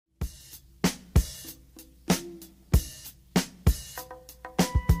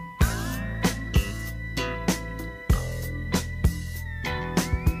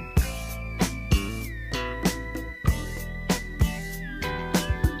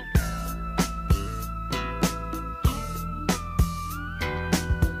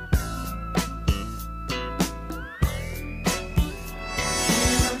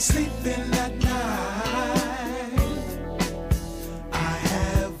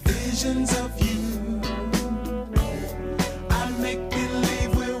visions of you. I make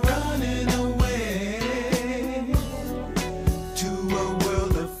believe we're running away to a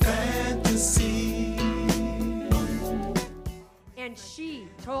world of fantasy. And she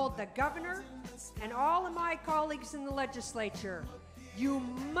told the governor and all of my colleagues in the legislature, you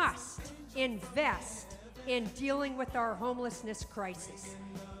must invest in dealing with our homelessness crisis.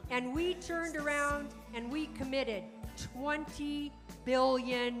 And we turned around and we committed $20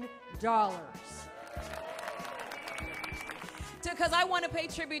 billion. Because I want to pay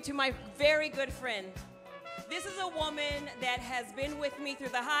tribute to my very good friend. This is a woman that has been with me through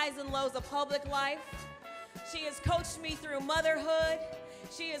the highs and lows of public life. She has coached me through motherhood.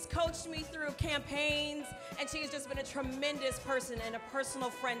 She has coached me through campaigns, and she has just been a tremendous person and a personal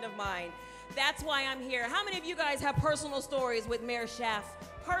friend of mine. That's why I'm here. How many of you guys have personal stories with Mayor Schaaf?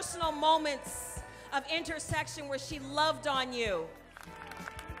 Personal moments of intersection where she loved on you?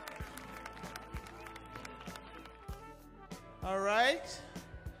 All right,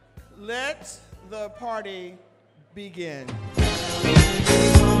 let the party begin. It's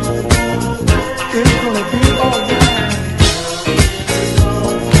gonna be alright.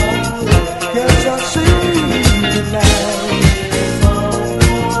 Yes, I see the light.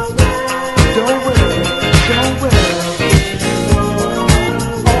 Don't worry, don't worry.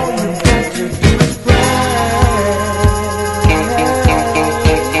 All you got to do is pray.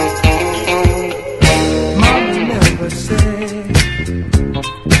 Mama never said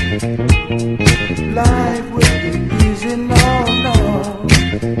life would be easy, no, no.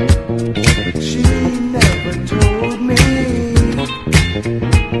 She never told me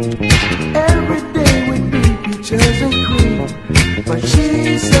every day would be peaches and cream. But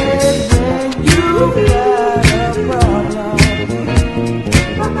she said when you got a problem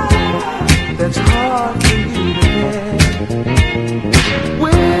that's hard for you to get,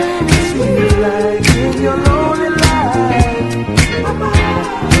 when it seems like in your lonely life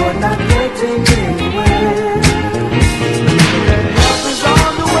you're not getting anywhere, help is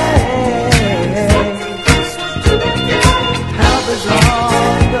on the way. Help is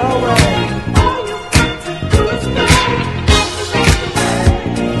on the way.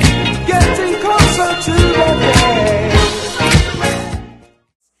 Getting closer to the day.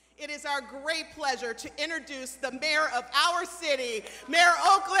 It is our great pleasure to introduce the mayor of our city, Mayor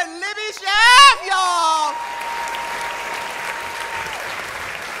Oakland, Libby Schaaf, y'all.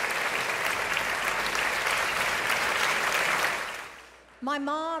 My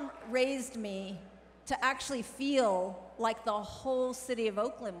mom raised me to actually feel like the whole city of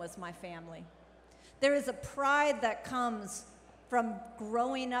Oakland was my family. There is a pride that comes from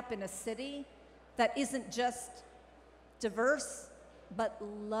growing up in a city that isn't just diverse, but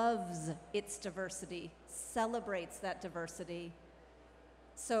loves its diversity, celebrates that diversity.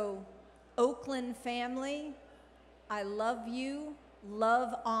 So, Oakland family, I love you,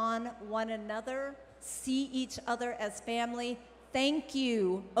 love on one another, see each other as family. Thank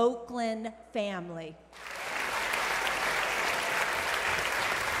you, Oakland family.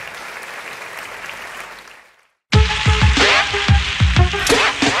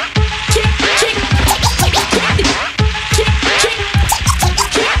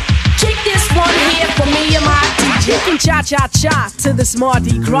 Kicking cha-cha-cha to this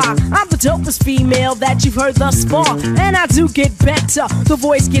Mardi Gras. I'm the dopest female that you've heard thus far, and I do get better. The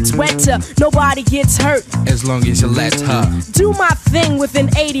voice gets wetter, nobody gets hurt as long as you let her do my thing with an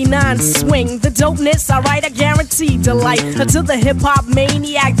 89 swing. The dopeness, alright, I guarantee delight. Until the hip-hop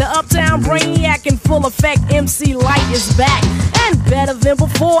maniac, the uptown brainiac in full effect, MC Light is back. And better than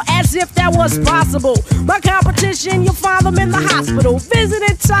before, as if that was possible. My competition, you'll find them in the hospital.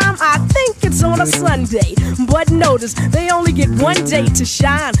 Visiting time, I think it's on a Sunday. But notice, they only get one day to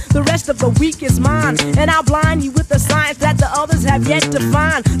shine. The rest of the week is mine. And I'll blind you with the science that the others have yet to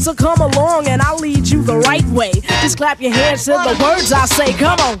find. So come along and I'll lead you the right way. Just clap your hands to the words I say.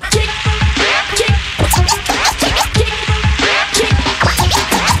 Come on. Kick, kick,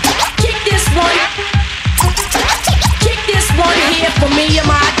 kick this one. Kick this one here for me and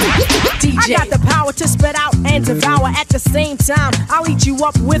my DJ. I got the power to spit out and devour at the same time. I'll eat you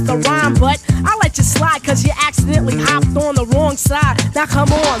up with a rhyme, but I'll let you slide cause you accidentally hopped on the wrong side. Now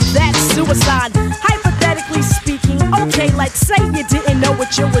come on, that's suicide. Hypothetically speaking, okay, like say you didn't know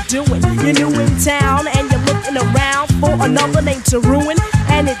what you were doing. You're new in town and you're looking around for another name to ruin,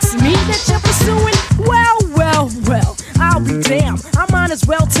 and it's me that you're pursuing. Well, well, well, I'll be damned. I might as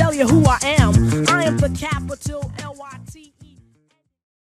well tell you who I am. I am the capital